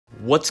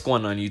What's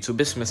going on YouTube?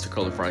 It's Mr.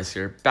 Curly Fries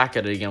here, back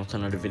at it again with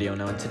another video.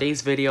 Now in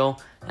today's video,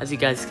 as you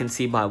guys can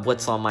see by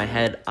what's on my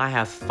head, I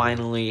have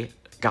finally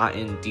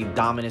gotten the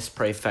Dominus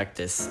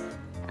Praefectus.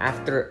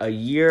 After a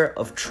year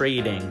of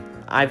trading,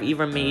 I've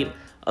even made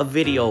a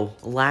video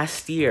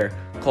last year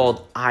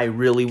called I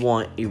Really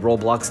Want a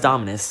Roblox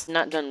Dominus.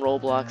 Not done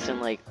Roblox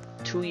in like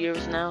 2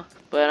 years now,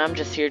 but I'm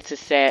just here to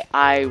say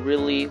I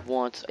really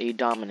want a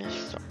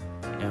Dominus.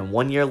 And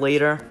 1 year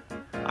later,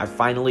 I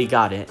finally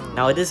got it.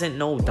 Now, it isn't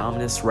no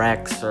Dominus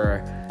Rex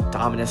or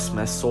Dominus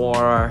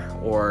Messor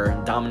or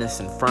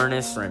Dominus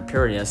Infernus or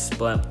Imperius,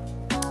 but,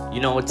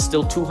 you know, it's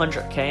still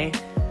 200k.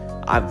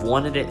 I've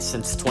wanted it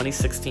since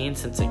 2016,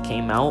 since it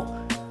came out.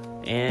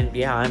 And,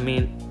 yeah, I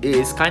mean,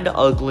 it's kind of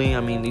ugly.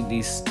 I mean,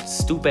 these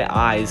stupid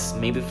eyes,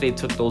 maybe if they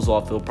took those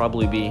off, it'll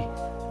probably be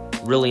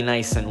really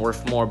nice and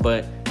worth more,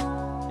 but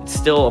it's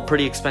still a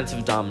pretty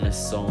expensive Dominus,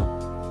 so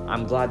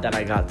I'm glad that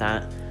I got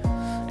that.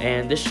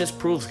 And this just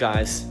proves,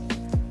 guys,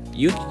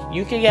 you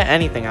can get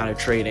anything out of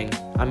trading.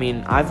 I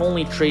mean, I've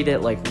only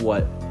traded like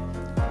what,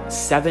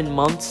 7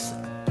 months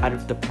out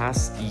of the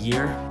past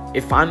year.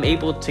 If I'm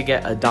able to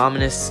get a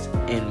Dominus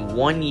in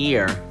 1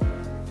 year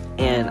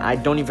and I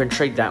don't even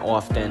trade that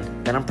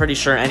often, then I'm pretty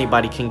sure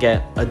anybody can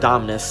get a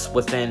Dominus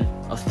within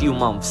a few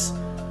months.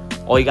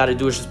 All you gotta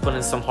do is just put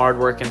in some hard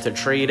work into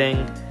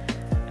trading,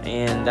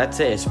 and that's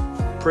it. It's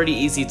pretty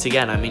easy to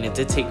get. I mean, it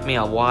did take me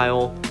a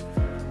while.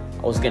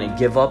 I was gonna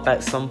give up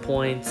at some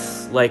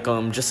points, like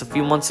just a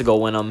few months ago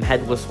when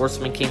Headless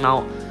Horseman came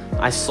out.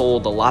 I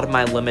sold a lot of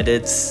my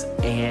limiteds,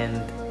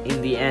 and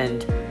in the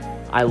end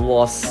I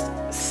lost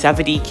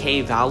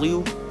 70k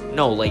value,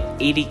 no, like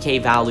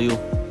 80k value.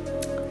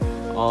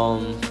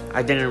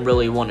 I didn't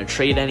really want to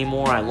trade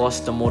anymore. I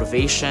lost the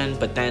motivation,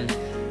 but then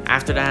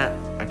after that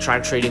I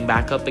tried trading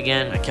back up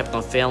again. I kept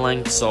on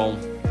failing, so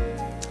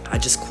I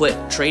just quit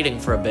trading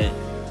for a bit.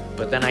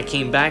 But then I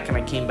came back, and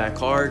I came back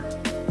hard.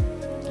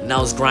 And I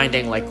was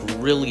grinding like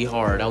really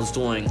hard. I was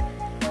doing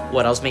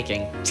what, I was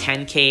making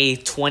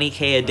 10k,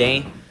 20k a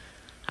day.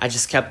 I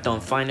just kept on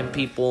finding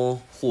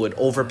people who would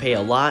overpay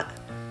a lot,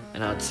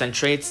 and I would send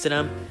trades to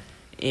them.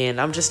 And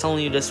I'm just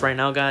telling you this right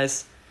now,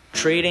 guys.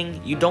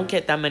 Trading, you don't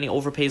get that many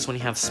overpays when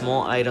you have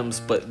small items,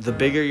 but the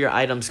bigger your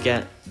items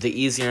get, the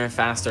easier and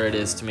faster it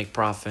is to make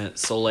profit.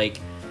 So like,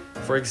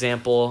 for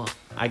example,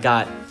 I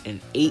got an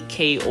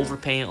 8k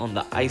overpay on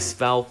the Ice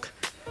Valk.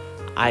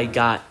 I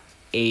got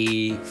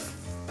a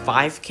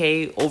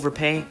 5k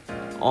overpay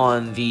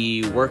on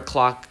the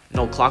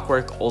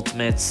Clockwork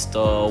Ultimates,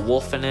 the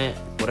Wolf in it,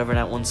 whatever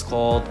that one's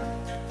called.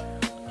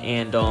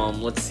 And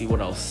let's see what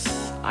else.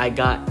 I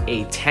got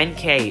a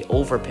 10k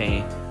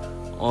overpay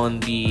on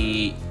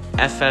the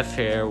FF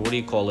hair. What do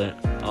you call it?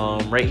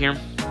 Right here.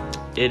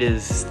 It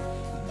is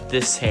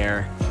this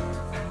hair.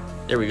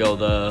 There we go.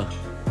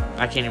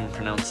 I can't even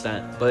pronounce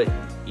that. But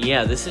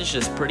yeah, this is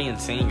just pretty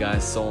insane,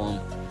 guys. So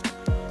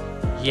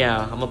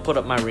yeah, I'm gonna put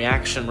up my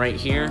reaction right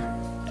here.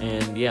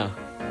 And yeah.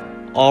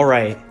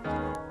 Alright.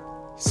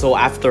 So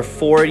after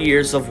 4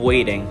 years of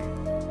waiting,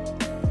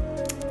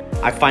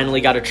 I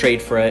finally got a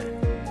trade for it.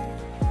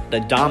 The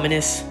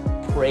Dominus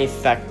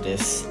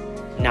Praefectus.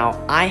 Now,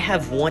 I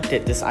have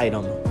wanted this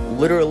item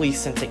literally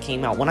since it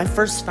came out. When I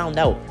first found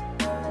out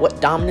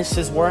what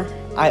Dominuses were,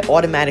 I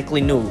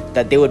automatically knew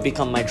that they would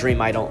become my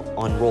dream item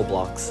on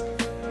Roblox.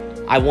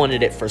 I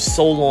wanted it for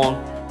so long.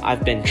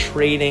 I've been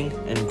trading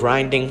and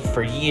grinding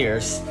for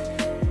years,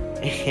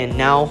 and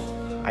now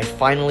I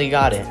finally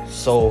got it.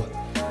 So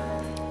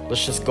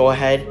let's just go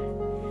ahead,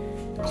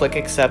 click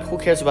accept. Who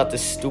cares about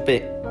this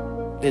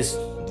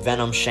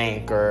Venom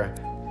Shank or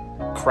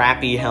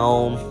crappy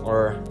helm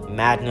or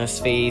Madness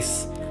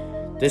face?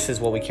 This is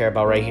what we care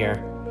about right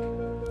here.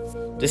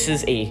 This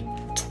is a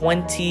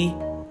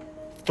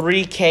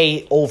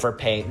 23k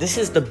overpay. This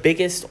is the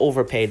biggest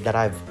overpay that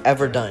I've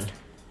ever done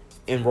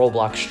in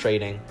Roblox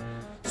trading.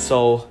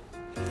 So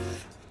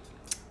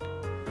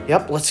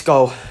yep, let's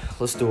go.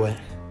 Let's do it.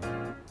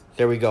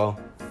 There we go.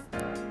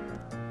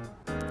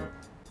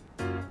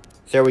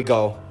 There we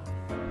go.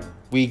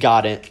 We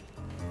got it.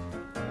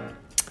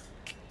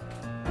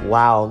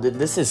 Wow,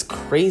 this is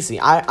crazy.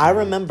 I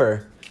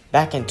remember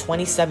back in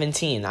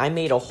 2017, I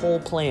made a whole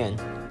plan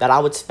that I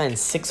would spend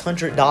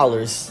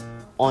 $600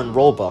 on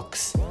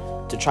Robux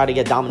to try to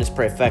get Dominus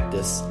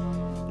Praefectus.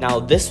 Now,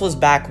 this was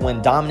back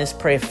when Dominus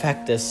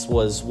Praefectus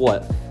was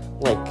what?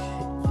 Like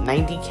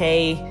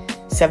 90k,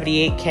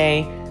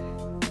 78k,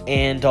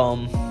 and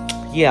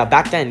yeah,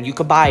 back then you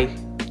could buy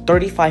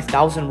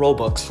 35,000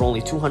 Robux for only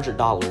 $200.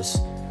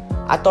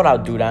 I thought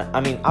I'd do that.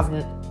 I mean,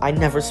 I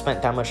never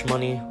spent that much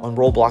money on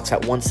Roblox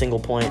at one single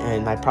point,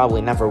 and I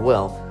probably never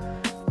will.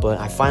 But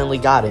I finally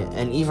got it.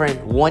 And even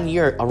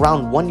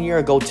around 1 year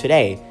ago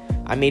today,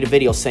 I made a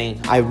video saying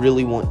I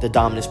really want the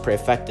Dominus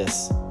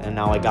Praefectus, and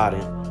now I got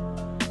it.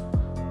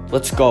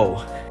 Let's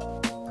go.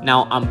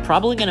 Now, I'm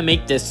probably gonna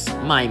make this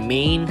my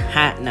main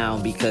hat now,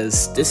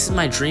 because this is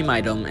my dream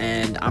item,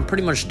 and I'm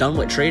pretty much done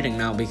with trading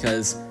now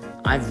because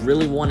I've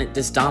really wanted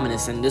this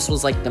Dominus, and this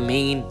was like the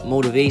main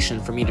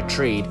motivation for me to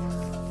trade.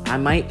 I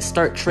might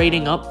start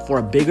trading up for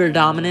a bigger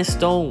Dominus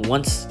though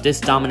once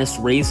this Dominus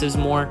raises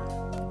more,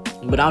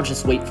 but I'll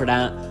just wait for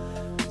that.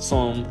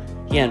 So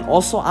yeah, and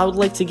also I would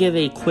like to give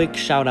a quick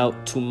shout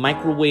out to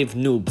Microwave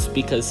Noobs,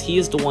 because he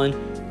is the one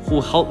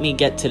who helped me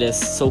get to this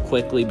so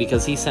quickly,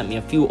 because he sent me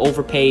a few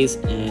overpays,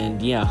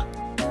 and yeah,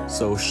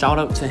 so shout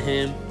out to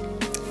him.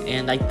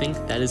 And I think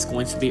that is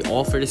going to be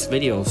all for this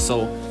video.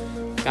 So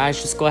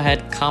guys, just go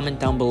ahead,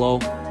 comment down below,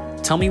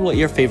 tell me what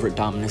your favorite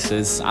Dominus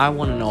is. I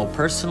want to know.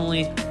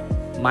 Personally,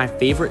 my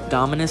favorite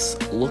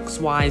Dominus looks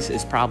wise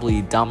is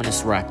probably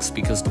Dominus Rex,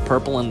 because the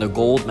purple and the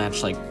gold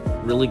match like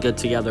really good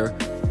together.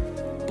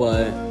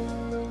 But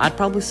I'd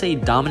probably say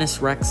Dominus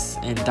Rex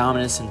and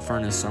Dominus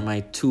Infernus are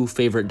my two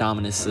favorite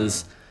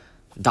Dominuses.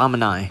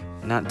 Domini,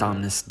 not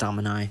Dominus,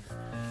 Domini.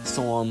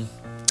 So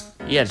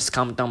yeah, just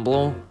comment down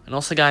below. And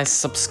also guys,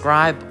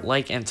 subscribe,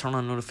 like, and turn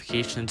on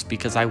notifications,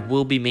 because I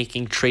will be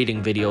making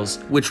trading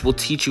videos which will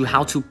teach you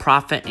how to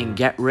profit and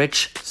get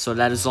rich. So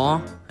that is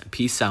all, and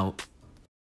peace out.